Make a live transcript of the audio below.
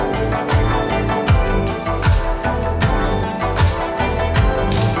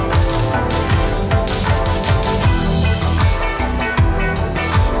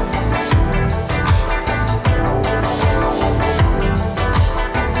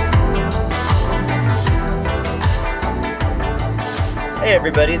Hey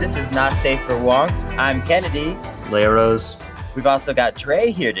everybody, this is Not Safe for Wonks. I'm Kennedy. Leia Rose. We've also got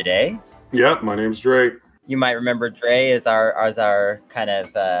Dre here today. Yep, my name's Dre. You might remember Dre as our kind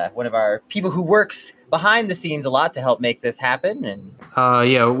of one of our people who works behind the scenes a lot to help make this happen. And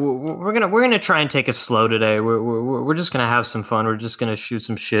we're gonna try and take it slow today. We're just gonna have some fun. We're just gonna shoot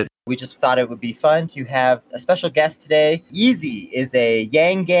some shit. We just thought it would be fun to have a special guest today. Ezee is a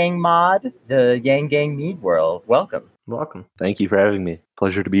Yang Gang mod, the Yang Gang Mead World. Welcome. Thank you for having me.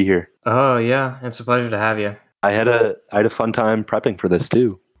 Pleasure to be here. Oh yeah, it's a pleasure to have you. I had a fun time prepping for this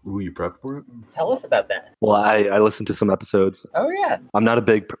too. Ooh, you prepped for it? Tell us about that. Well, I listened to some episodes. Oh yeah. I'm not a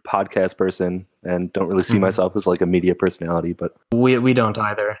big podcast person and don't really see myself as like a media personality, but We don't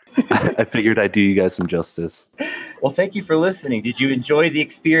either. I figured I'd do you guys some justice. Well, thank you for listening. Did you enjoy the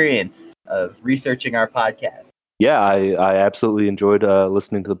experience of researching our podcast? Yeah, I absolutely enjoyed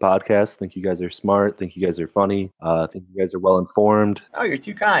listening to the podcast. Think you guys are smart. Think you guys are funny. Think you guys are well informed. Oh, you're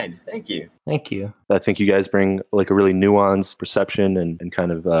too kind. Thank you. Thank you. I think you guys bring like a really nuanced perception and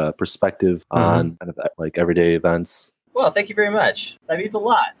kind of perspective on kind of like everyday events. Well, thank you very much. That means a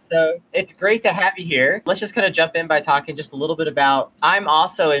lot. So it's great to have you here. Let's just kind of jump in by talking just a little bit about, I'm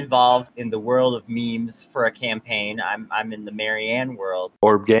also involved in the world of memes for a campaign. I'm in the Marianne world.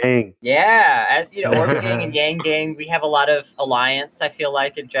 Orb Gang. Yeah. Orb Gang and Yang Gang, we have a lot of alliance, I feel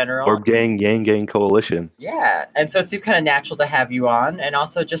like, in general. Orb Gang, Yang Gang Coalition. Yeah. And so it seemed kind of natural to have you on, and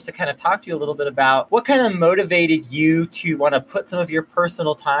also just to kind of talk to you a little bit about what kind of motivated you to want to put some of your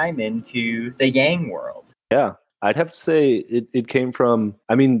personal time into the Yang world. Yeah. I'd have to say it came from,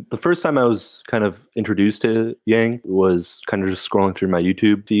 the first time I was kind of introduced to Yang was kind of just scrolling through my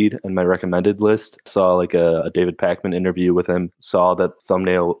YouTube feed and my recommended list. Saw like a David Pakman interview with him, saw that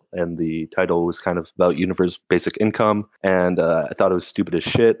thumbnail and the title was kind of about universe basic income. And I thought it was stupid as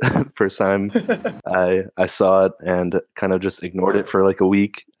shit first time I saw it and kind of just ignored it for like a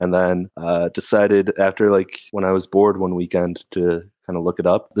week. And then decided after like when I was bored one weekend to kind of look it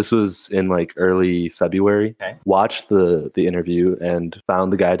up. This was in like early February. Okay. Watched the interview and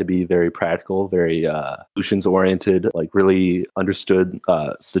found the guy to be very practical, very solutions oriented, like really understood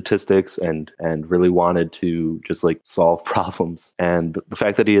statistics and really wanted to just like solve problems. And the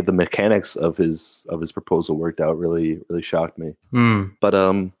fact that he had the mechanics of his proposal worked out really shocked me. But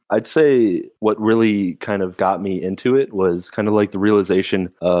I'd say what really kind of got me into it was kind of like the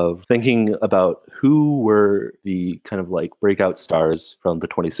realization of thinking about who were the kind of like breakout stars from the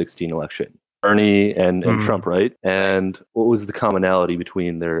 2016 election. Bernie and Trump, right? And what was the commonality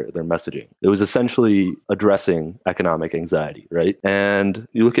between their messaging? It was essentially addressing economic anxiety, right? And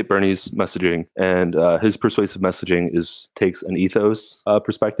you look at Bernie's messaging, and his persuasive messaging takes an ethos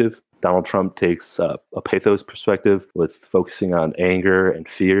perspective. Donald Trump takes a pathos perspective with focusing on anger and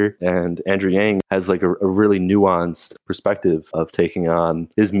fear. And Andrew Yang has like a really nuanced perspective of taking on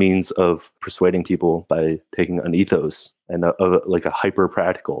his means of persuading people by taking an ethos and like a hyper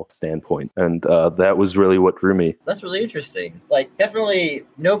practical standpoint. And that was really what drew me. That's really interesting. Like, definitely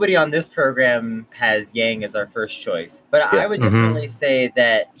nobody on this program has Yang as our first choice, but I would definitely say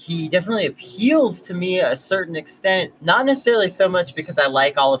that he definitely appeals to me a certain extent, not necessarily so much because I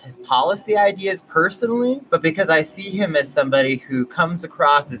like all of his policy ideas personally, but because I see him as somebody who comes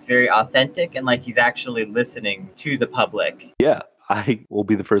across as very authentic and like he's actually listening to the public. Yeah. I will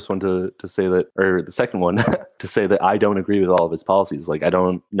be the first one to say that, or the second one to say that I don't agree with all of his policies. Like, I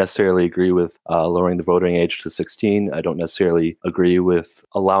don't necessarily agree with lowering the voting age to 16. I don't necessarily agree with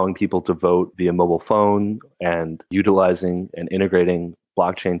allowing people to vote via mobile phone and utilizing and integrating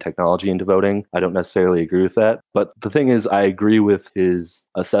blockchain technology into voting. I don't necessarily agree with that. But the thing is, I agree with his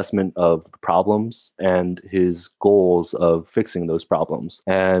assessment of the problems and his goals of fixing those problems.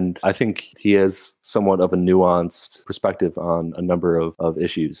 And I think he has somewhat of a nuanced perspective on a number of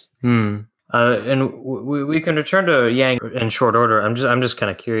issues. And we can return to Yang in short order. I'm just kind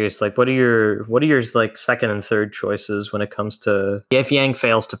of curious, like, what are your like second and third choices when it comes to if Yang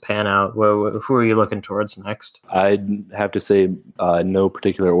fails to pan out? Who are you looking towards next? I'd have to say, no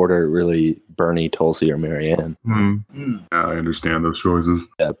particular order, really. Bernie, Tulsi, or Marianne. Yeah, I understand those choices.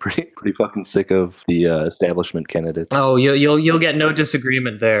 Yeah, pretty fucking sick of the establishment candidates. Oh, you'll get no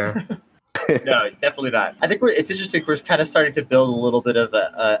disagreement there. No, definitely not. I think it's interesting. We're kind of starting to build a little bit of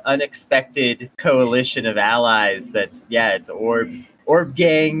a unexpected coalition of allies. It's Orb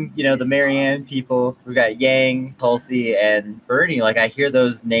Gang, the Marianne people. We've got Yang, Tulsi, and Bernie. Like, I hear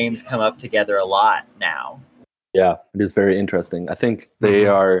those names come up together a lot now. Yeah, it is very interesting. I think they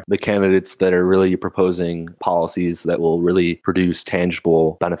are the candidates that are really proposing policies that will really produce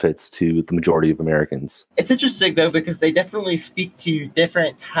tangible benefits to the majority of Americans. It's interesting, though, because they definitely speak to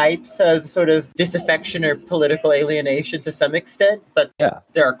different types of sort of disaffection or political alienation to some extent, but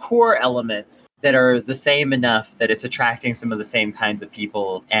there are core elements that are the same enough that it's attracting some of the same kinds of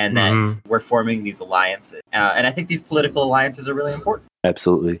people and that we're forming these alliances. And I think these political alliances are really important.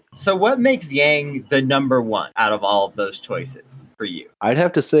 Absolutely. So what makes Yang the number one out of all of those choices for you? I'd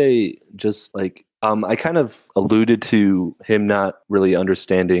have to say just like, I kind of alluded to him not really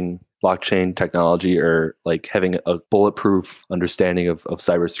understanding blockchain technology or like having a bulletproof understanding of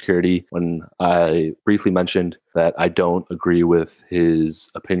cybersecurity when I briefly mentioned that I don't agree with his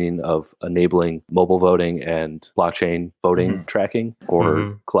opinion of enabling mobile voting and blockchain voting tracking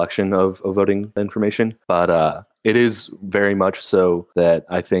or collection of voting information. But it is very much so that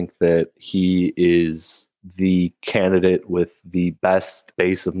I think that he is the candidate with the best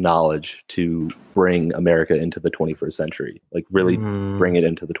base of knowledge to bring America into the 21st century, like really bring it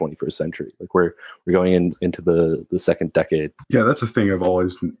into the 21st century. Like we're going into the second decade. Yeah, that's a thing I've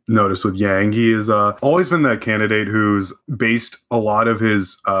always noticed with Yang. He has always been that candidate who's based a lot of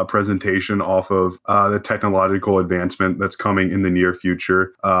his presentation off of the technological advancement that's coming in the near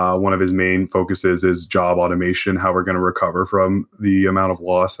future. One of his main focuses is job automation, how we're going to recover from the amount of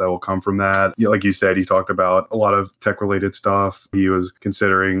loss that will come from that. Yeah, like you said, he talked about a lot of tech-related stuff. He was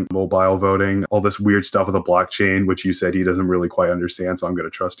considering mobile voting, all this weird stuff with the blockchain, which you said he doesn't really quite understand, so I'm going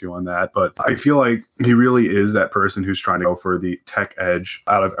to trust you on that. But I feel like he really is that person who's trying to go for the tech edge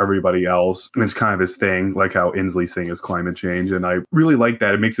out of everybody else. And it's kind of his thing, like how Inslee's thing is climate change. And I really like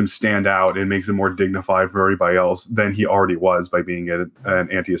that. It makes him stand out. It makes him more dignified for everybody else than he already was by being an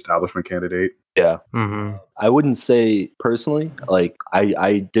anti-establishment candidate. Yeah. I wouldn't say personally, like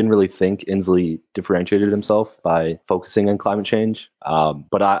I didn't really think Inslee differentiated himself by focusing on climate change.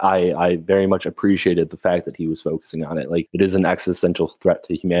 But I very much appreciated the fact that he was focusing on it. Like it is an existential threat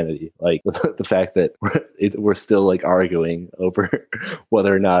to humanity. Like the fact that we're still like arguing over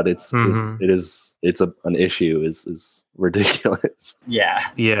whether or not it's an issue is ridiculous.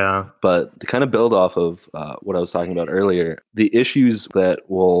 Yeah. But to kind of build off of what I was talking about earlier, the issues that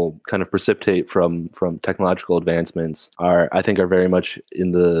will kind of precipitate from technological advancements I think are very much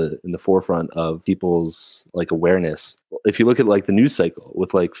in the forefront of people's like awareness. If you look at like the news cycle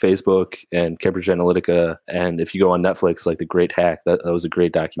with like Facebook and Cambridge Analytica, and if you go on Netflix, like The Great Hack, that was a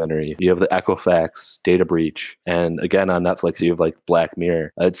great documentary. You have the Equifax data breach, and again on Netflix you have like Black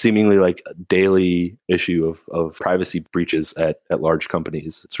Mirror. It's seemingly like a daily issue of privacy breaches at large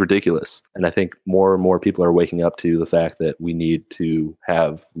companies. It's ridiculous. And I think more and more people are waking up to the fact that we need to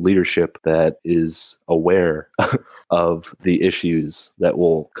have leadership that is aware of the issues that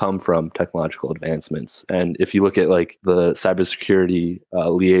will come from technological advancements. And if you look at like the cybersecurity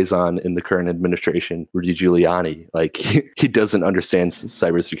liaison in the current administration, Rudy Giuliani, like he doesn't understand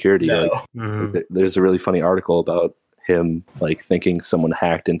cybersecurity. Like there's a really funny article about him like thinking someone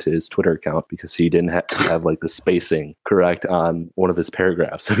hacked into his Twitter account because he didn't have like the spacing correct on one of his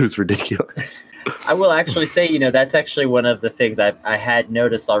paragraphs. It was ridiculous. I will actually say, that's actually one of the things I had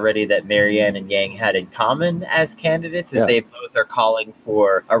noticed already that Marianne and Yang had in common as candidates is they both are calling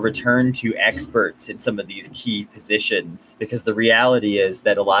for a return to experts in some of these key positions, because the reality is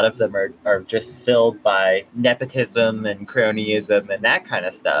that a lot of them are just filled by nepotism and cronyism and that kind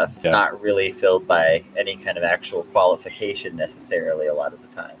of stuff. It's not really filled by any kind of actual qualification necessarily a lot of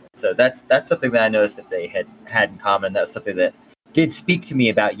the time. So that's something that I noticed that they had in common. That was something that did speak to me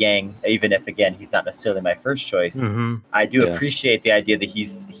about Yang, even if, again, he's not necessarily my first choice. I do appreciate the idea that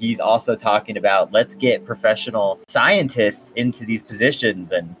he's also talking about, let's get professional scientists into these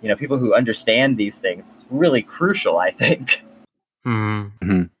positions and, people who understand these things. Really crucial, I think. I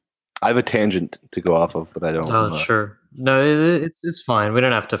have a tangent to go off of, but I don't. Oh, sure. No, it's fine. We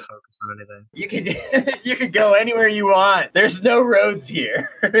don't have to focus on anything. You can go anywhere you want. There's no roads here.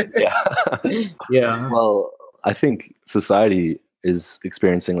 Yeah. Well, I think society is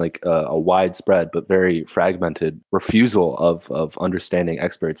experiencing like a widespread but very fragmented refusal of understanding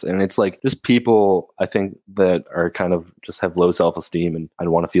experts. And it's like just people, I think, that are kind of just have low self-esteem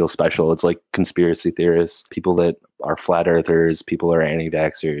and want to feel special. It's like conspiracy theorists, people that are flat earthers, people are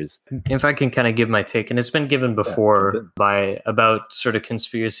anti-vaxxers. If I can kind of give my take, and it's been given before about sort of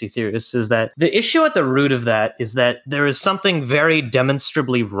conspiracy theorists, is that the issue at the root of that is that there is something very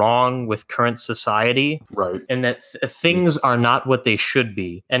demonstrably wrong with current society, right? And that things are not what they should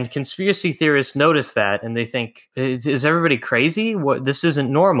be. And conspiracy theorists notice that, and they think, is everybody crazy? This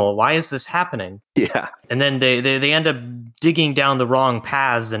isn't normal. Why is this happening? Yeah. And then they end up digging down the wrong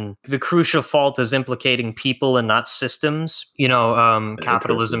paths, and the crucial fault is implicating people and not systems.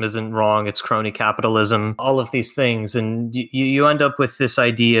 Capitalism isn't wrong, it's crony capitalism, all of these things. And you end up with this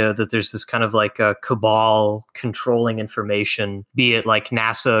idea that there's this kind of like a cabal controlling information, be it like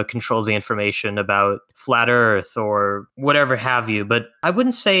NASA controls the information about flat Earth or whatever have you. But I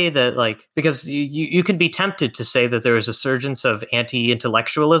wouldn't say that, like, because you can be tempted to say that there is a surgence of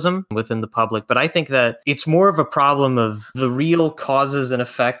anti-intellectualism within the public, but I think that it's more of a problem of the real causes and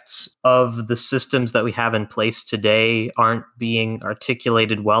effects of the systems that we have in place today aren't being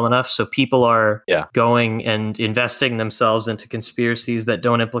articulated well enough. So people are going and investing themselves into conspiracies that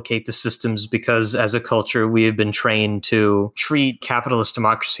don't implicate the systems, because as a culture, we have been trained to treat capitalist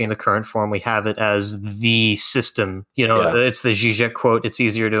democracy in the current form we have it as the system. It's the Zizek quote, it's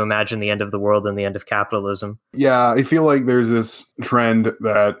easier to imagine the end of the world than the end of capitalism. Yeah, I feel like there's this trend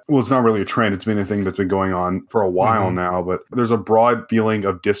that, well, it's not really a trend. It's been a thing that's been going on for a while now, but there's a broad feeling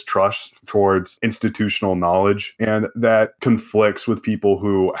of distrust towards institutional knowledge. And that conflicts with people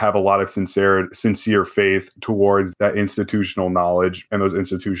who have a lot of sincere faith towards that institutional knowledge and those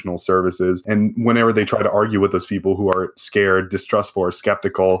institutional services. And whenever they try to argue with those people who are scared, distrustful, or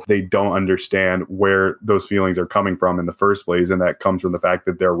skeptical, they don't understand where those feelings are coming from in the first place. And that comes from the fact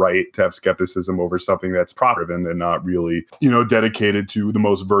that they're right to have skepticism over something that's proven and not really, dedicated to the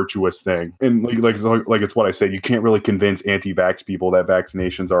most virtuous thing. And like it's what I said, you can't really convince anti-vax people that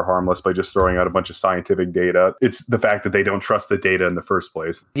vaccinations are harmless by just throwing out a bunch of scientific data. It's the fact that they don't trust the data in the first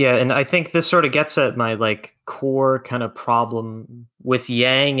place. Yeah, and I think this sort of gets at my core kind of problem with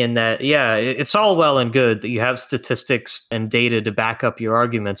Yang, in that, it's all well and good that you have statistics and data to back up your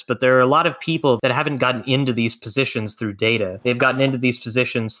arguments, but there are a lot of people that haven't gotten into these positions through data. They've gotten into these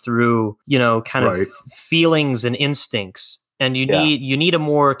positions through, kind of feelings and instincts. And you need a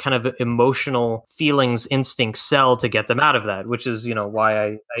more kind of emotional feelings instinct cell to get them out of that, which is, why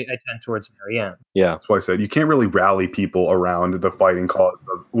I tend towards Marianne. Yeah. That's why I said you can't really rally people around the fighting cause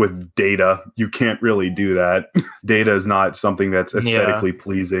with data. You can't really do that. Data is not something that's aesthetically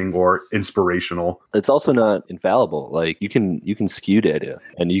pleasing or inspirational. It's also not infallible. Like you can skew data,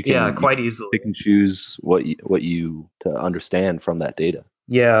 and you can quite easily pick and choose what you to understand from that data.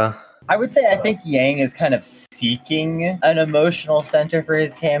 Yeah. I would say I think Yang is kind of seeking an emotional center for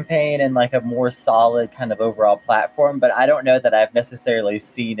his campaign and like a more solid kind of overall platform, but I don't know that I've necessarily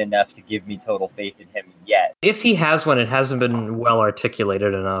seen enough to give me total faith in him yet. If he has one, it hasn't been well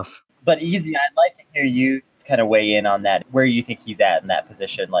articulated enough. But Ezee, I'd like to hear you kind of weigh in on that, where you think he's at in that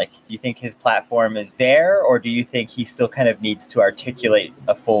position. Like, do you think his platform is there, or do you think he still kind of needs to articulate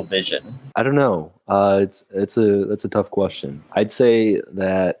a full vision? I don't know. That's a tough question. I'd say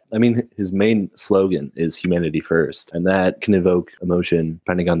that, his main slogan is humanity first, and that can evoke emotion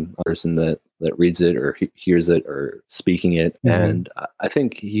depending on the person that reads it or hears it or speaking it. And I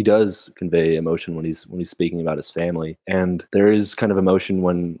think he does convey emotion when he's speaking about his family. And there is kind of emotion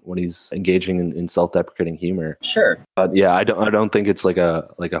when he's engaging in self-deprecating humor. Sure. I don't think it's like a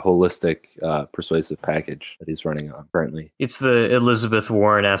holistic persuasive package that he's running on currently. It's the Elizabeth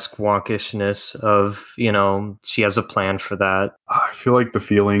Warren-esque wonkishness of, she has a plan for that. I feel like the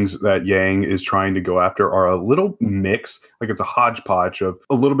feelings that Yang is trying to go after are a little mix. Like it's a hodgepodge of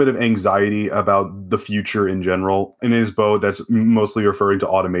a little bit of anxiety about the future in general. In his boat, that's mostly referring to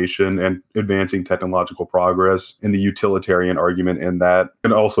automation and advancing technological progress, and the utilitarian argument in that,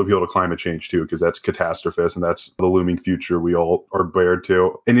 and also appeal to climate change too, because that's catastrophist and that's the looming future we all are bared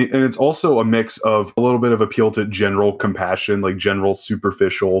to. And it's also a mix of a little bit of appeal to general compassion, like general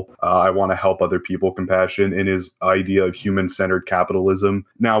superficial, I want to help other people compassion, in his idea of human-centered capitalism.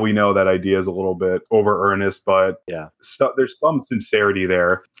 Now we know that idea is a little bit over earnest, but there's some sincerity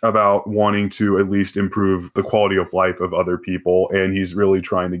there about wanting to at least improve the quality of life of other people. And he's really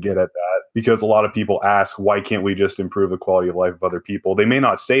trying to get at that, because a lot of people ask, why can't we just improve the quality of life of other people? They may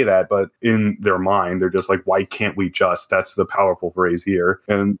not say that, but in their mind, they're just like, why can't we just? That's the powerful phrase here.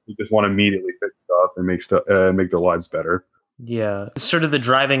 And you just want to immediately fix stuff and make their lives better. Yeah. Sort of the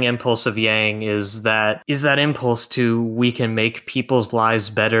driving impulse of Yang is that impulse to, we can make people's lives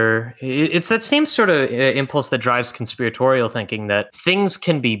better. It's that same sort of impulse that drives conspiratorial thinking, that things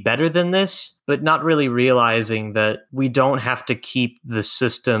can be better than this, but not really realizing that we don't have to keep the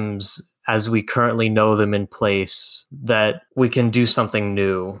systems as we currently know them in place, that we can do something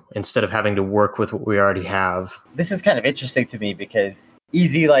new instead of having to work with what we already have. This is kind of interesting to me because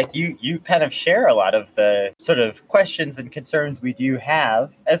Ezee, like you kind of share a lot of the sort of questions and concerns we do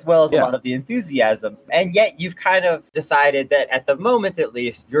have, as well as a lot of the enthusiasms. And yet you've kind of decided that at the moment, at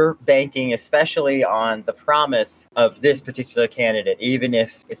least, you're banking especially on the promise of this particular candidate, even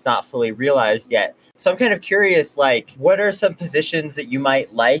if it's not fully realized yet. So I'm kind of curious, like, what are some positions that you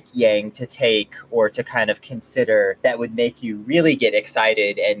might like Yang to take or to kind of consider that would make you really get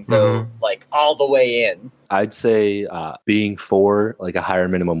excited and go like all the way in? I'd say being for like a higher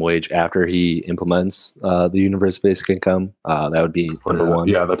minimum wage after he implements the universal basic income, that would be number one.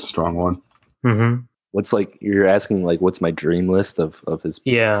 Yeah, that's a strong one. What's like, you're asking like, what's my dream list of his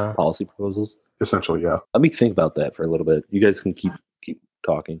policy proposals? Essentially, yeah. Let me think about that for a little bit. You guys can keep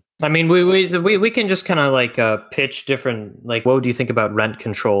talking. I mean, we can just kind of like pitch different, like, what do you think about rent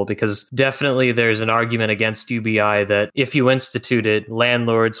control? Because definitely there's an argument against UBI that if you institute it,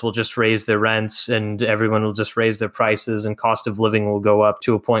 landlords will just raise their rents and everyone will just raise their prices and cost of living will go up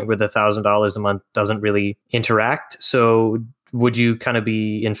to a point where the $1,000 a month doesn't really interact. So would you kind of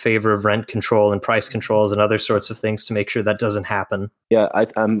be in favor of rent control and price controls and other sorts of things to make sure that doesn't happen? Yeah,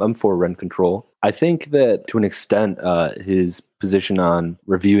 I'm for rent control. I think that to an extent, his position on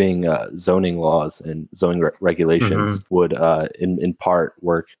reviewing zoning laws and zoning regulations would, in part,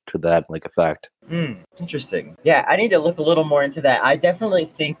 work to that like effect. Interesting. Yeah, I need to look a little more into that. I definitely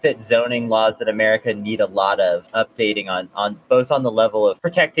think that zoning laws in America need a lot of updating on both on the level of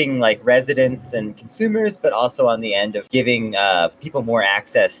protecting like residents and consumers, but also on the end of giving people more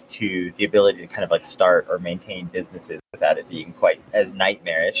access to the ability to kind of like start or maintain businesses without it being quite as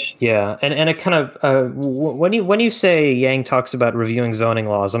nightmarish. Yeah, and it kind of when you say Yang talks about reviewing zoning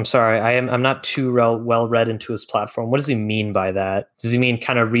laws, I'm sorry, I'm not too well read into his platform. What does he mean by that? Does he mean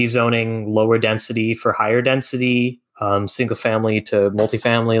kind of rezoning lower density for higher density, single family to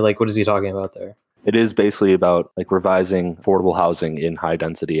multifamily? Like, what is he talking about there? It is basically about like revising affordable housing in high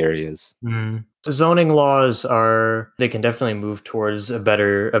density areas. Zoning laws they can definitely move towards a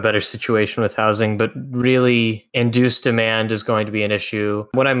better situation with housing, but really induced demand is going to be an issue.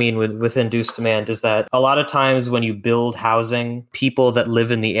 What I mean with induced demand is that a lot of times when you build housing, people that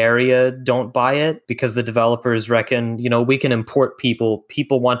live in the area don't buy it because the developers reckon, we can import people.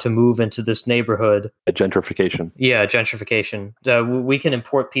 People want to move into this neighborhood. Gentrification. Yeah, gentrification. We can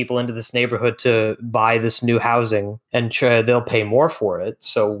import people into this neighborhood to buy this new housing and they'll pay more for it.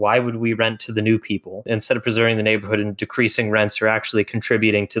 So why would we rent to the new people? Instead of preserving the neighborhood and decreasing rents, are actually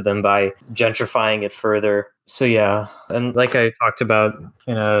contributing to them by gentrifying it further. So yeah, and like I talked about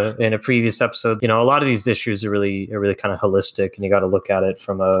in a previous episode, a lot of these issues are really kind of holistic, and you got to look at it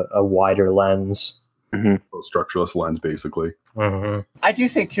from a wider lens. Structuralist lens, basically. I do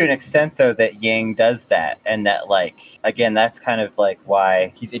think to an extent, though, that Yang does that, and that, like, again, that's kind of like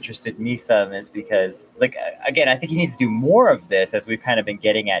why he's interested in me some, is because, like, again, I think he needs to do more of this, as we've kind of been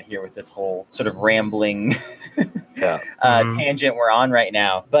getting at here with this whole sort of rambling tangent we're on right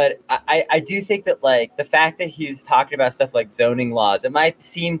now. But I do think that, like, the fact that he's talking about stuff like zoning laws, it might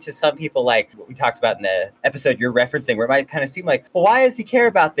seem to some people like what we talked about in the episode you're referencing, where it might kind of seem like, well, why does he care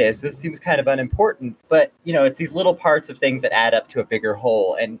about this? This seems kind of unimportant. But, it's these little parts of things that add up to a bigger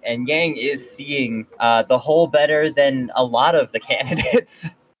whole. And Yang is seeing the whole better than a lot of the candidates.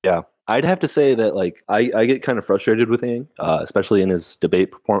 Yeah. I'd have to say that, like, I get kind of frustrated with Yang, especially in his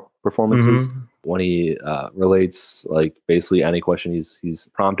debate performances. When he relates like basically any question he's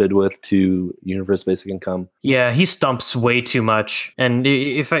prompted with to universal basic income. Yeah, he stumps way too much. And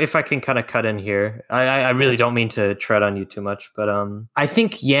if I can kind of cut in here, I really don't mean to tread on you too much, but I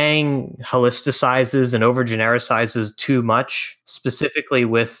think Yang holisticizes and overgenericizes too much, specifically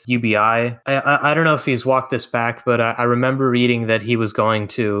with UBI. I don't know if he's walked this back, but I remember reading that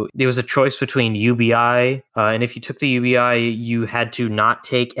there was a choice between UBI, and if you took the UBI, you had to not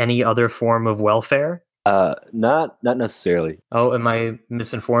take any other form of welfare. Not necessarily. Oh, am I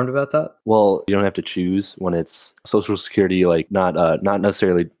misinformed about that? Well, you don't have to choose when it's Social Security, like not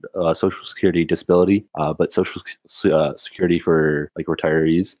necessarily Social Security disability, but Social Security for like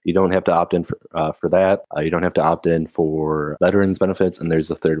retirees. You don't have to opt in for that. You don't have to opt in for veterans benefits, and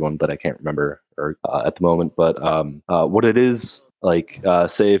there's a third one that I can't remember at the moment. But what it is. Like,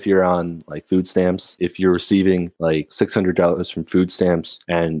 say if you're on like food stamps, if you're receiving like $600 from food stamps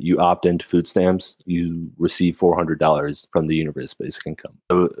and you opt into food stamps, you receive $400 from the universal basic income.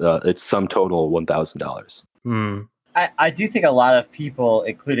 So it's sum total $1,000. I do think a lot of people,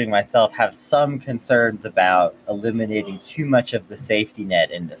 including myself, have some concerns about eliminating too much of the safety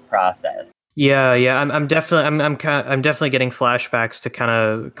net in this process. Yeah. I'm definitely getting flashbacks to kind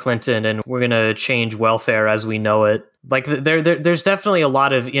of Clinton, and we're gonna change welfare as we know it. Like there's definitely a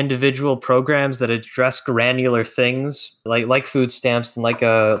lot of individual programs that address granular things, like food stamps and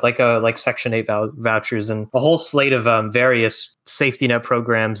like Section 8 vouchers and a whole slate of various safety net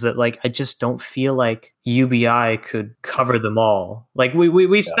programs that like I just don't feel like UBI could cover them all. Like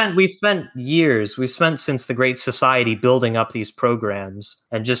we've spent years, we've spent since the Great Society building up these programs,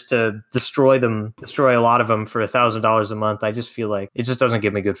 and just to destroy a lot of them for $1,000 a month, I just feel like it just doesn't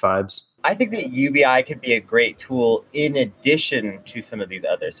give me good vibes. I think that UBI could be a great tool in addition to some of these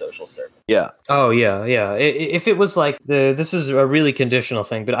other social services. Yeah. Oh yeah. If it was like this is a really conditional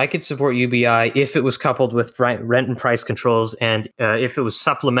thing, but I could support UBI if it was coupled with rent and price controls, and if it was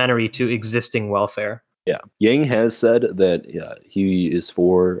supplementary to existing welfare. Yeah, Yang has said that he is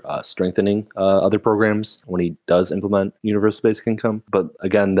for strengthening other programs when he does implement universal basic income. But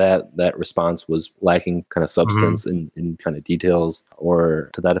again, that response was lacking kind of substance in kind of details or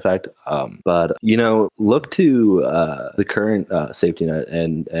to that effect. But look to the current safety net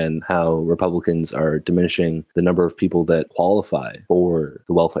and how Republicans are diminishing the number of people that qualify for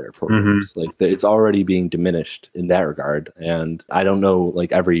the welfare programs. Like it's already being diminished in that regard. And I don't know,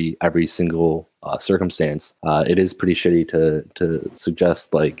 like every single circumstance, it is pretty shitty to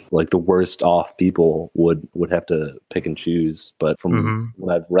suggest like the worst off people would have to pick and choose. But from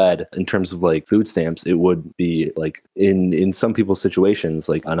what I've read in terms of like food stamps, it would be like in some people's situations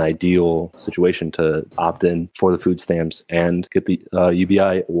like an ideal situation to opt in for the food stamps and get the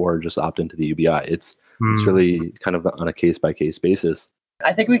UBI, or just opt into the UBI. It's really kind of on a case by case basis.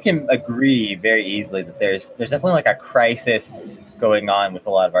 I think we can agree very easily that there's definitely like a crisis going on with a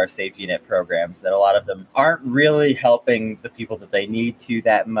lot of our safety net programs, that a lot of them aren't really helping the people that they need to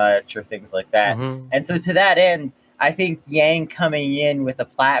that much, or things like that. And so to that end, I think Yang coming in with a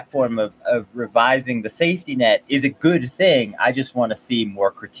platform of revising the safety net is a good thing. I just want to see more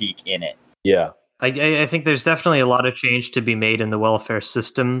critique in it. Yeah. I think there's definitely a lot of change to be made in the welfare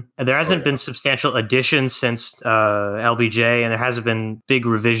system. There hasn't been substantial additions since LBJ, and there hasn't been big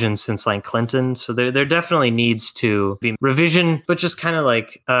revisions since like Clinton. So there definitely needs to be revision, but just kind of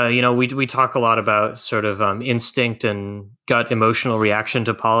like, we talk a lot about sort of instinct and gut emotional reaction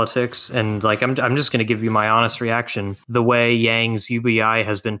to politics. And like, I'm just going to give you my honest reaction. The way Yang's UBI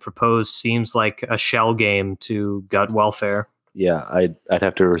has been proposed seems like a shell game to gut welfare. Yeah, I'd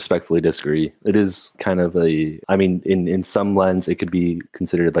have to respectfully disagree. It is kind of in some lens, it could be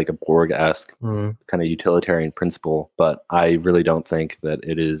considered like a Borg-esque kind of utilitarian principle, but I really don't think that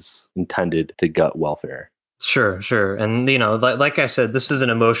it is intended to gut welfare. Sure. And, like I said, this is an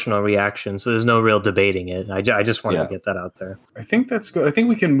emotional reaction, so there's no real debating it. I just wanted to get that out there. I think that's good. I think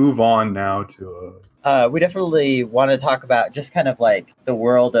we can move on now to... we definitely want to talk about just kind of like the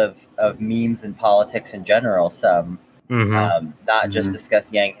world of memes and politics in general, some. Not just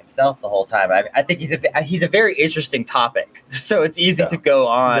discuss Yang himself the whole time. I think he's a very interesting topic. So it's easy to go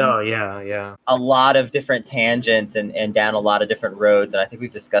on a lot of different tangents and down a lot of different roads. And I think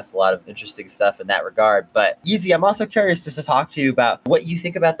we've discussed a lot of interesting stuff in that regard. But Ezee, I'm also curious just to talk to you about what you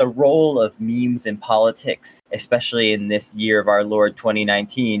think about the role of memes in politics, especially in this year of our Lord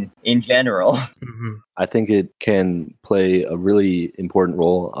 2019 in general. I think it can play a really important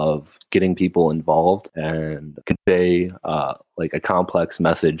role of getting people involved and convey like a complex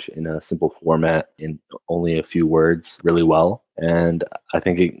message in a simple format in only a few words really well. And I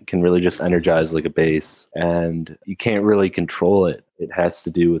think it can really just energize like a base, and you can't really control it. It has to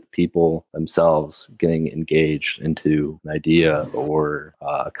do with people themselves getting engaged into an idea or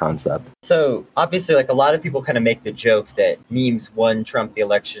a concept. So obviously, like a lot of people kind of make the joke that memes won Trump the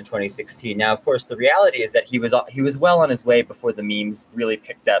election in 2016. Now, of course, the reality is that he was well on his way before the memes really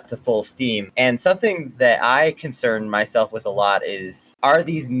picked up to full steam. And something that I concern myself with a lot is, are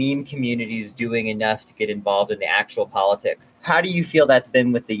these meme communities doing enough to get involved in the actual politics? How do you feel that's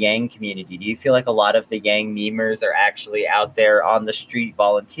been with the Yang community? Do you feel like a lot of the Yang memers are actually out there on the street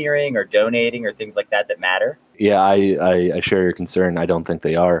volunteering or donating or things like that matter? Yeah, I share your concern. I don't think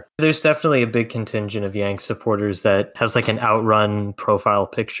they are. There's definitely a big contingent of Yang supporters that has like an outrun profile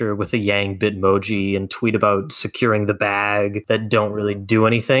picture with a Yang Bitmoji and tweet about securing the bag that don't really do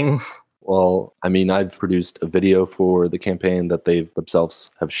anything. Well, I mean, I've produced a video for the campaign that they themselves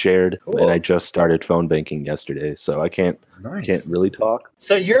have shared, and I just started phone banking yesterday, so I can't really talk.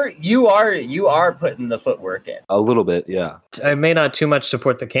 So you are putting the footwork in a little bit, yeah. I may not too much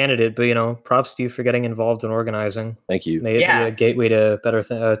support the candidate, but props to you for getting involved in organizing. Thank you. May it be a gateway to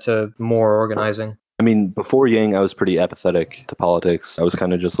to more organizing. I mean, before Yang, I was pretty apathetic to politics. I was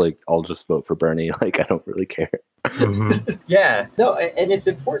kind of just like, I'll just vote for Bernie. Like, I don't really care. Yeah, no, and it's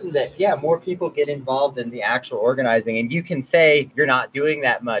important that, more people get involved in the actual organizing. And you can say you're not doing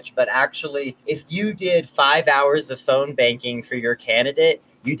that much, but actually, if you did 5 hours of phone banking for your candidate,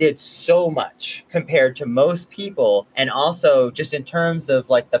 you did so much compared to most people. And also just in terms of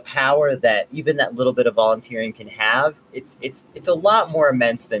like the power that even that little bit of volunteering can have, it's a lot more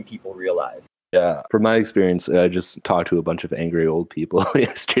immense than people realize. Yeah, from my experience, I just talked to a bunch of angry old people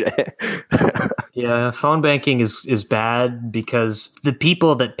yesterday. Yeah, phone banking is bad because the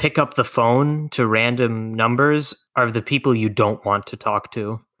people that pick up the phone to random numbers are the people you don't want to talk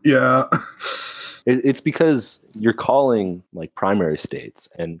to. Yeah. It's because you're calling like primary states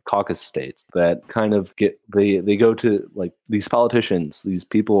and caucus states that kind of they go to like these politicians, these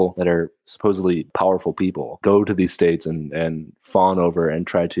people that are supposedly powerful people, go to these states and fawn over and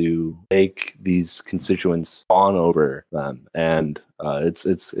try to make these constituents fawn over them. And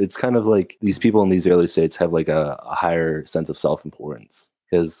it's kind of like these people in these early states have like a higher sense of self-importance.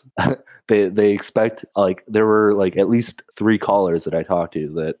 Because they expect, like, there were like at least 3 callers that I talked to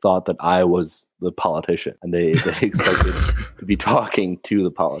that thought that I was the politician, and they expected to be talking to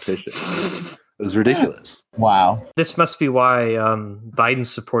the politician. It was ridiculous. Wow. This must be why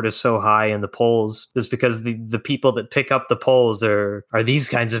Biden's support is so high in the polls, is because the people that pick up the polls are these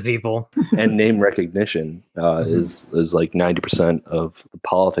kinds of people. And name recognition is like 90% of the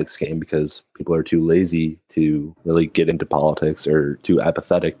politics game, because people are too lazy to really get into politics or too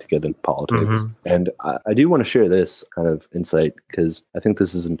apathetic to get into politics. And I do want to share this kind of insight, because I think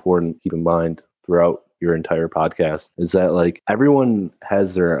this is important to keep in mind throughout your entire podcast, is that like everyone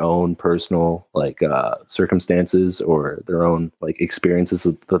has their own personal like circumstances or their own like experiences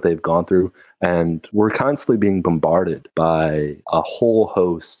that they've gone through, and we're constantly being bombarded by a whole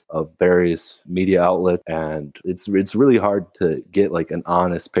host of various media outlets, and it's really hard to get like an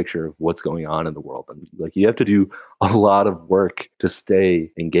honest picture of what's going on in the world. And like you have to do a lot of work to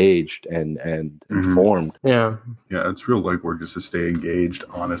stay engaged and informed. Yeah, it's real legwork just to stay engaged,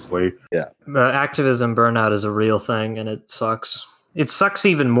 honestly. Activism burnout is a real thing, and it sucks. It sucks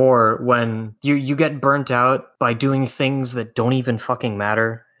even more when you get burnt out by doing things that don't even fucking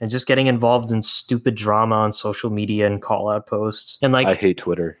matter and just getting involved in stupid drama on social media and call out posts. And like, I hate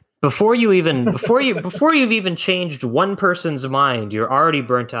Twitter. Before you've even changed one person's mind, you're already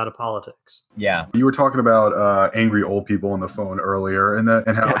burnt out of politics. Yeah. You were talking about angry old people on the phone earlier, and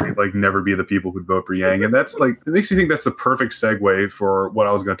how they like never be the people who'd vote for Yang, and that's like, it makes me think that's the perfect segue for what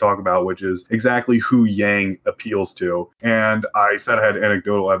I was going to talk about, which is exactly who Yang appeals to. And I said I had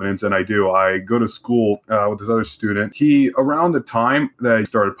anecdotal evidence, and I do. I go to school with this other student. He, around the time that he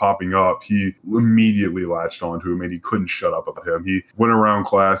started popping up, he immediately latched onto him, and he couldn't shut up about him. He went around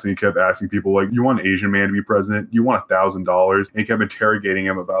class and he kept asking people like, "You want an Asian man to be president? You want $1,000?" And he kept interrogating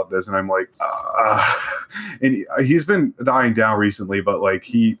him about this, and I'm like, and he's been dying down recently, but like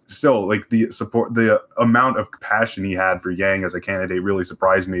he still, like, the amount of passion he had for Yang as a candidate really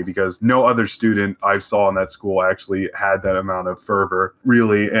surprised me, because no other student I saw in that school actually had that amount of fervor,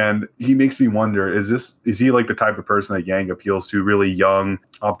 really. And he makes me wonder, is he like the type of person that Yang appeals to? Really young,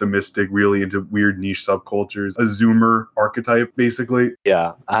 optimistic, really into weird niche subcultures, a Zoomer archetype, basically.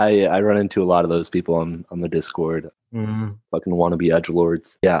 Yeah, I run into a lot of those people on the Discord. Fucking wannabe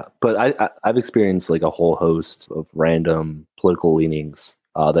edgelords. Yeah, but I've experienced like a whole host of random political leanings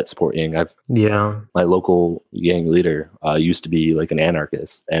that support Yang. My local Yang leader used to be like an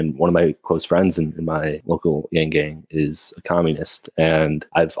anarchist, and one of my close friends in my local Yang gang is a communist. And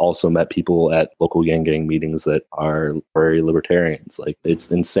I've also met people at local Yang gang meetings that are very libertarians. Like, it's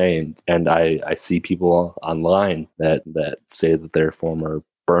insane. And I see people online that say that they're former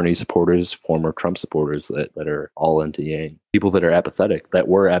Bernie supporters, former Trump supporters that are all into Yang. People that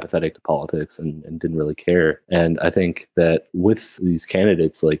were apathetic to politics and didn't really care. And I think that with these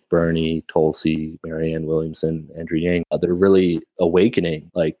candidates like Bernie, Tulsi, Marianne Williamson, Andrew Yang, they're really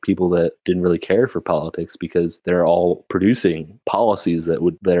awakening like people that didn't really care for politics, because they're all producing policies that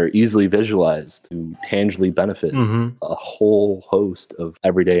are easily visualized to tangibly benefit a whole host of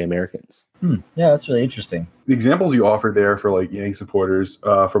everyday Americans. Yeah, that's really interesting. The examples you offered there for like Yang supporters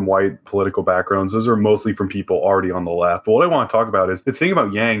from white political backgrounds, those are mostly from people already on the left. But what I want to talk about is the thing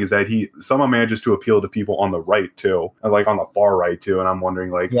about Yang is that he somehow manages to appeal to people on the right too, and like on the far right too. And I'm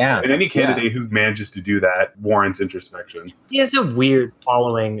wondering, like, and any candidate who manages to do that warrants introspection. He has a weird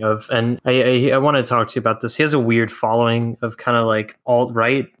following of, and I want to talk to you about this. He has a weird following of kind of like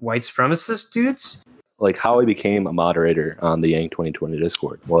alt-right white supremacist dudes. Like, how I became a moderator on the Yang 2020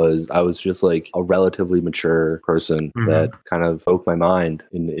 Discord was I was just like a relatively mature person that kind of spoke my mind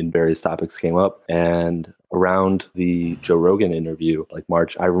in various topics came up. And around the Joe Rogan interview, like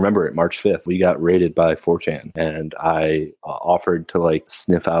I remember it, March 5th, we got raided by 4chan, and I offered to like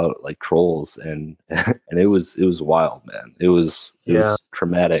sniff out like trolls, and and it was wild, man. It was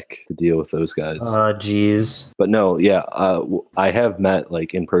traumatic to deal with those guys. Geez. But no, yeah, I have met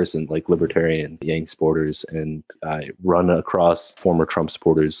like in person like libertarian Yang supporters, and I run across former Trump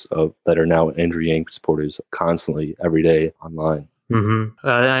supporters that are now Andrew Yang supporters constantly every day online. Mm-hmm.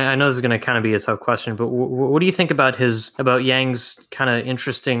 I know this is going to kind of be a tough question, but what do you think about Yang's kind of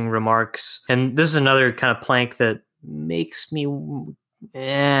interesting remarks? And this is another kind of plank that makes me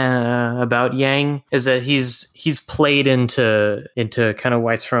about Yang, is that he's played into kind of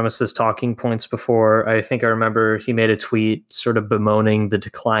white supremacist talking points before. I think I remember he made a tweet sort of bemoaning the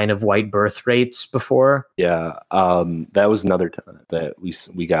decline of white birth rates before. Yeah, that was another time that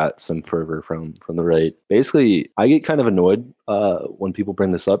we got some fervor from the right. Basically, I get kind of annoyed when people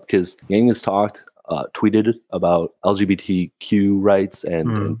bring this up, because Yang has tweeted about LGBTQ rights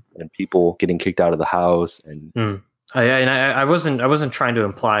and people getting kicked out of the house and. I wasn't trying to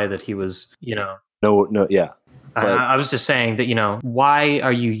imply that he was, No, yeah. I was just saying that, why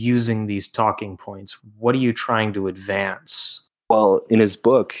are you using these talking points? What are you trying to advance? Well, in his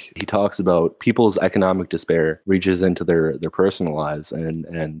book, he talks about people's economic despair reaches into their personal lives.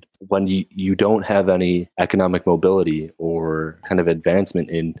 And when you don't have any economic mobility or kind of advancement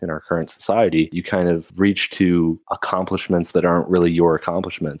in our current society, you kind of reach to accomplishments that aren't really your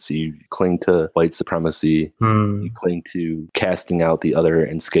accomplishments. You cling to white supremacy. You cling to casting out the other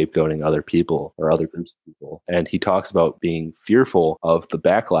and scapegoating other people or other groups of people. And he talks about being fearful of the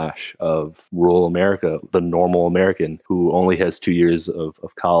backlash of rural America, the normal American who only has 2 years of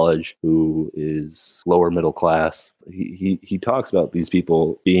college, who is lower middle class. He talks about these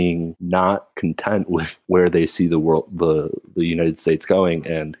people being not content with where they see the world, the United States going,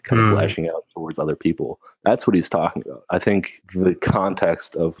 and kind of lashing out towards other people. That's what he's talking about. I think the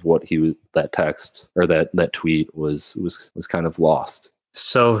context of what that text or that tweet was kind of lost.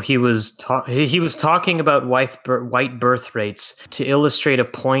 So he was talking about white birth rates to illustrate a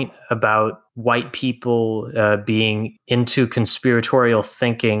point about white people being into conspiratorial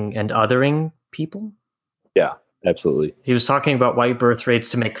thinking and othering people? Yeah, absolutely. He was talking about white birth rates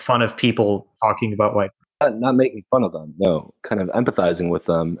to make fun of people talking about white. Not making fun of them, no. Kind of empathizing with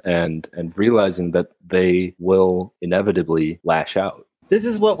them and realizing that they will inevitably lash out. This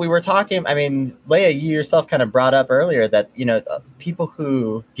is what we were talking. I mean, Leia, you yourself kind of brought up earlier that, people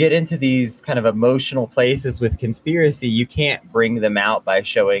who get into these kind of emotional places with conspiracy, you can't bring them out by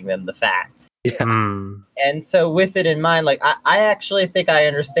showing them the facts. Yeah. And so with it in mind, like, I actually think I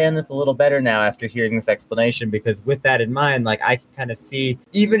understand this a little better now after hearing this explanation, because with that in mind, like, I can kind of see,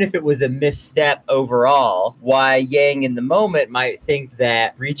 even if it was a misstep overall, why Yang in the moment might think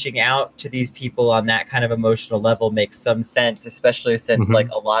that reaching out to these people on that kind of emotional level makes some sense, especially since like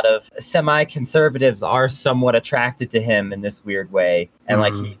a lot of semi-conservatives are somewhat attracted to him in this weird way. And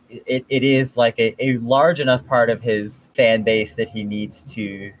like it is like a large enough part of his fan base that he needs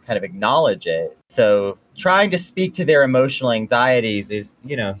to kind of acknowledge it. So trying to speak to their emotional anxieties is,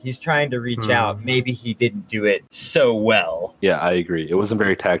 he's trying to reach out. Maybe he didn't do it so well. Yeah, I agree. It wasn't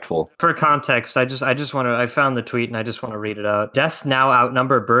very tactful. For context, I found the tweet and I just want to read it out. Deaths now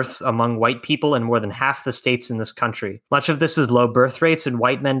outnumber births among white people in more than half the states in this country. Much of this is low birth rates and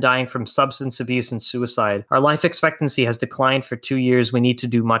white men dying from substance abuse and suicide. Our life expectancy has declined for 2 years. We need to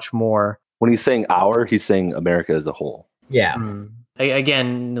do much more. When he's saying he's saying America as a whole. Yeah.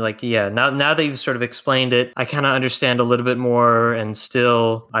 Again, like, yeah, now that you've sort of explained it, I kind of understand a little bit more, and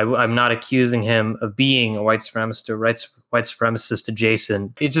still, I'm not accusing him of being a white supremacist or white supremacist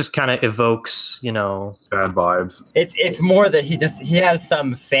adjacent. It just kind of evokes, bad vibes. It's more that he has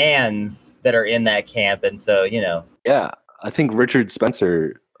some fans that are in that camp, and so, Yeah, I think Richard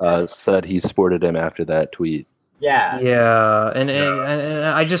Spencer said he supported him after that tweet. Yeah, and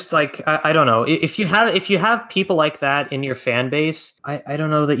I just like I don't know, if you have people like that in your fan base, I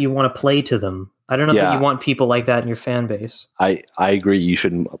don't know that you want to play to them. I don't know that you want people like that in your fan base. I agree. You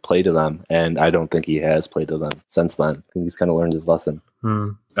shouldn't play to them, and I don't think he has played to them since then. I think he's kind of learned his lesson.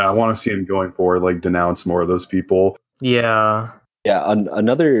 I want to see him going forward, like denounce more of those people. Yeah.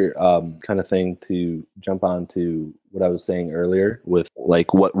 Another kind of thing to jump on to what I was saying earlier with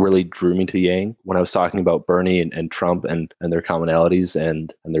like what really drew me to Yang when I was talking about Bernie and Trump and their commonalities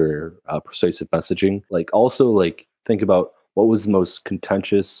and their persuasive messaging. Like also like think about what was the most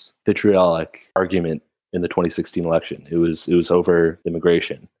contentious, vitriolic argument in the 2016 election. It was over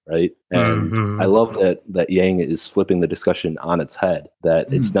immigration, right? And I love that Yang is flipping the discussion on its head,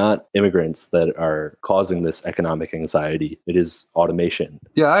 that it's not immigrants that are causing this economic anxiety. It is automation.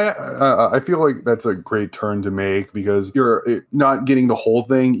 Yeah, I feel like that's a great turn to make, because you're not getting the whole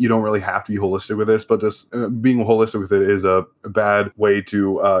thing. You don't really have to be holistic with this, but just being holistic with it is a bad way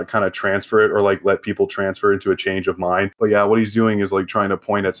to kind of transfer it, or like let people transfer into a change of mind. But yeah, what he's doing is like trying to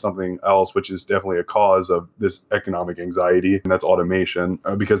point at something else, which is definitely a cause of this economic anxiety, and that's automation,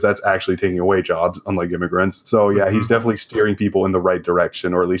 because that's actually taking away jobs, unlike immigrants. So yeah, he's definitely steering people in the right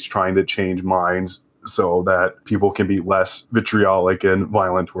direction, or at least trying to change minds so that people can be less vitriolic and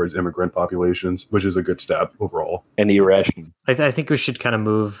violent towards immigrant populations, which is a good step overall. And irrational. I think we should kind of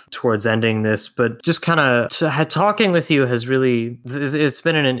move towards ending this, but just kind of talking with you has really, it's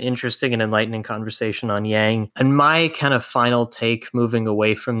been an interesting and enlightening conversation on Yang. And my kind of final take moving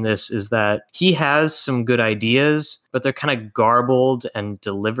away from this is that he has some good ideas, but they're kind of garbled and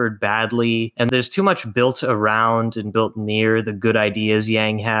delivered badly. And there's too much built around and built near the good ideas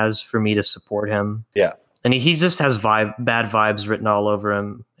Yang has for me to support him. Yeah. And he just has bad vibes written all over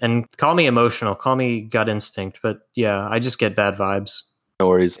him. And call me emotional, call me gut instinct, but yeah, I just get bad vibes. No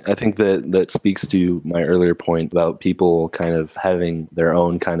worries. I think that speaks to my earlier point about people kind of having their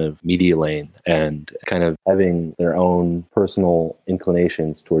own kind of media lane and kind of having their own personal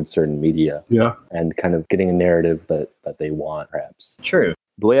inclinations towards certain media. Yeah. And kind of getting a narrative that they want, perhaps. True.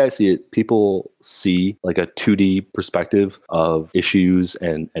 The way I see it, people see like a 2D perspective of issues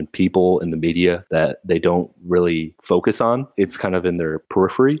and people in the media that they don't really focus on. It's kind of in their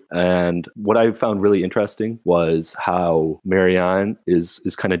periphery. And what I found really interesting was how Marianne is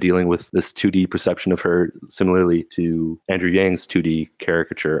kind of dealing with this 2D perception of her, similarly to Andrew Yang's 2D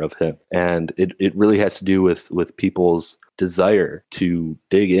caricature of him. And it really has to do with people's desire to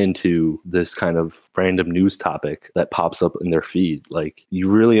dig into this kind of random news topic that pops up in their feed. Like, you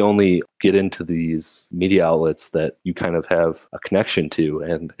really only get into these media outlets that you kind of have a connection to,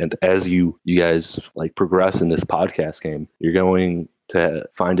 and as you guys like progress in this podcast game, you're going to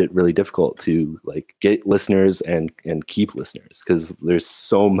find it really difficult to like get listeners and keep listeners, because there's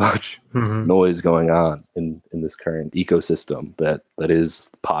so much noise going on in this current ecosystem that is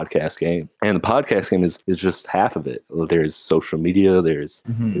the podcast game. And the podcast game is just half of it. There's social media, there's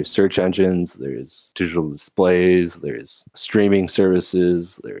search engines, there's digital displays, there's streaming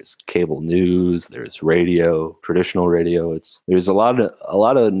services, there's cable news, there's radio, traditional radio. There's a lot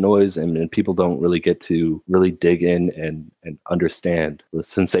of noise, and people don't really get to really dig in and understand the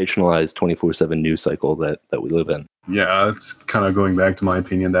sensationalized 24/7 news cycle that we live in. Yeah, it's kind of going back to my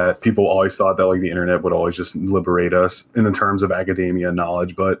opinion that people always thought that like the internet would always just liberate us in the terms of academia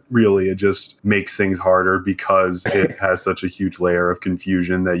knowledge, but really it just makes things harder because it has such a huge layer of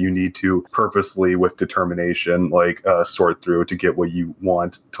confusion that you need to purposely, with determination, like sort through to get what you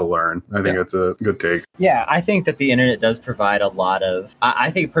want to learn. I think that's a good take. Yeah, I think that the internet does provide a lot of,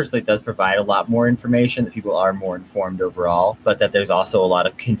 I think personally it does provide a lot more information, that people are more informed overall, but that there's also a lot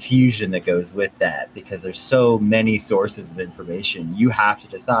of confusion that goes with that because there's so many sources of information. You have to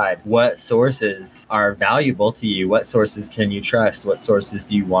decide what sources are valuable to you, what sources can you trust, what sources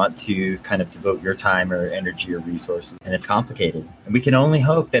do you want to kind of devote your time or energy or resources. And it's complicated. And we can only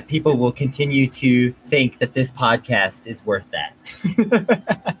hope that people will continue to think that this podcast is worth that.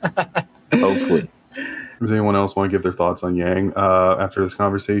 Hopefully. Does anyone else want to give their thoughts on Yang after this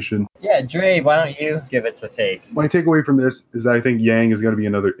conversation? Yeah, Dre, why don't you give us a take? My takeaway from this is that I think Yang is going to be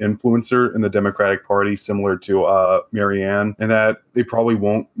another influencer in the Democratic Party, similar to Marianne, and that they probably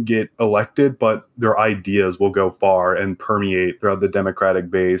won't get elected, but their ideas will go far and permeate throughout the Democratic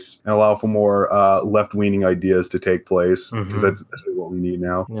base and allow for more left-leaning ideas to take place, because that's really what we need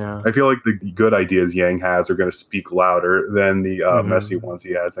now. Yeah. I feel like the good ideas Yang has are going to speak louder than the messy ones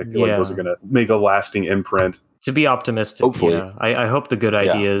he has. I feel like those are going to make a lasting imprint. To be optimistic, hopefully. Yeah. I hope the good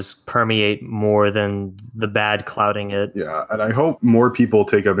ideas permeate more than the bad clouding it. Yeah, and I hope more people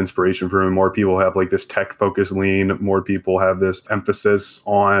take up inspiration from him. More people have like this tech-focused lean. More people have this emphasis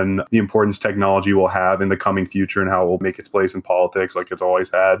on the importance technology will have in the coming future and how it will make its place in politics like it's always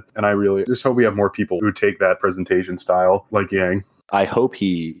had. And I really just hope we have more people who take that presentation style like Yang. I hope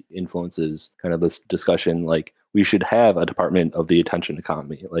he influences kind of this discussion. Like, we should have a department of the attention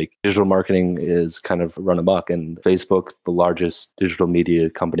economy. Like, digital marketing is kind of run amok, and Facebook, the largest digital media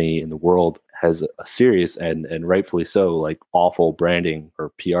company in the world, has a serious and rightfully so, like awful branding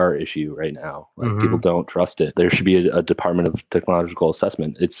or PR issue right now. Like people don't trust it. There should be a Department of Technological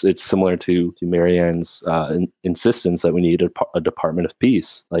Assessment. It's similar to Marianne's insistence that we need a Department of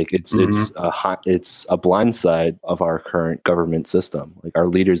Peace. Like it's a blind side of our current government system. Like our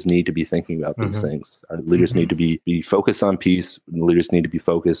leaders need to be thinking about these things. Our leaders need to be focused on peace. And the leaders need to be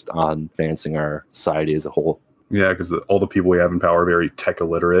focused on advancing our society as a whole. Yeah, because all the people we have in power are very tech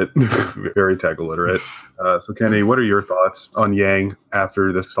illiterate, very tech illiterate. So, Kenny, what are your thoughts on Yang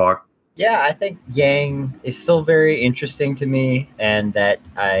after this talk? Yeah, I think Yang is still very interesting to me, and that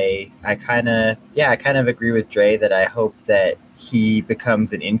I kind of agree with Dre that I hope that he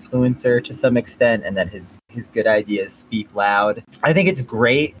becomes an influencer to some extent, and that his good ideas speak loud. I think it's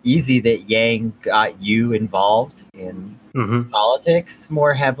great, Ezee, that Yang got you involved in politics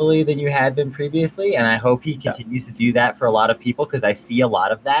more heavily than you had been previously, and I hope he continues to do that for a lot of people, because I see a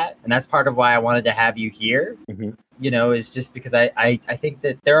lot of that, and that's part of why I wanted to have you here. You know, is just because I think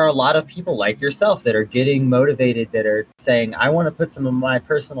that there are a lot of people like yourself that are getting motivated, that are saying, I want to put some of my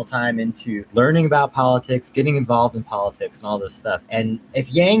personal time into learning about politics, getting involved in politics and all this stuff. And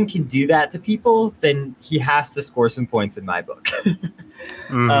if Yang can do that to people, then he has to score some points in my book.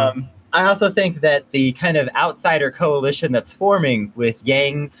 I also think that the kind of outsider coalition that's forming with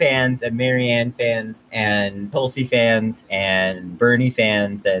Yang fans and Marianne fans and Tulsi fans and Bernie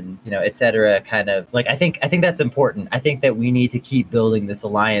fans and, you know, et cetera, kind of like, I think that's important. I think that we need to keep building this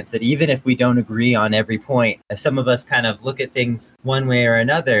alliance, that even if we don't agree on every point, if some of us kind of look at things one way or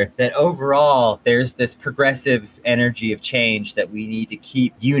another, that overall there's this progressive energy of change that we need to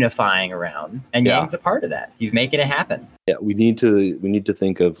keep unifying around. And Yang's a part of that. He's making it happen. Yeah, we need to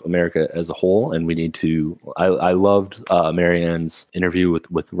think of America as a whole, and we need to. I loved Marianne's interview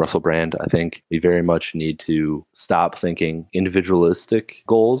with Russell Brand. I think we very much need to stop thinking individualistic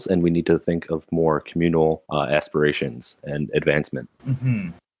goals, and we need to think of more communal aspirations and advancement.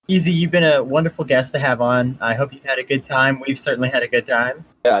 Ezee, you've been a wonderful guest to have on. I hope you've had a good time. We've certainly had a good time.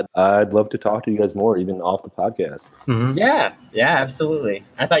 Yeah, I'd love to talk to you guys more, even off the podcast. Yeah, absolutely.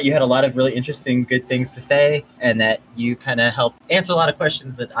 I thought you had a lot of really interesting, good things to say, and that you kind of helped answer a lot of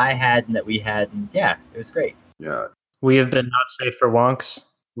questions that I had and that we had. And yeah, it was great. Yeah. We have been Not Safe for Wonks.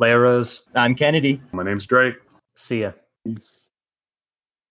 Leia Rose. I'm Kennedy. My name's Drake. See ya. Peace.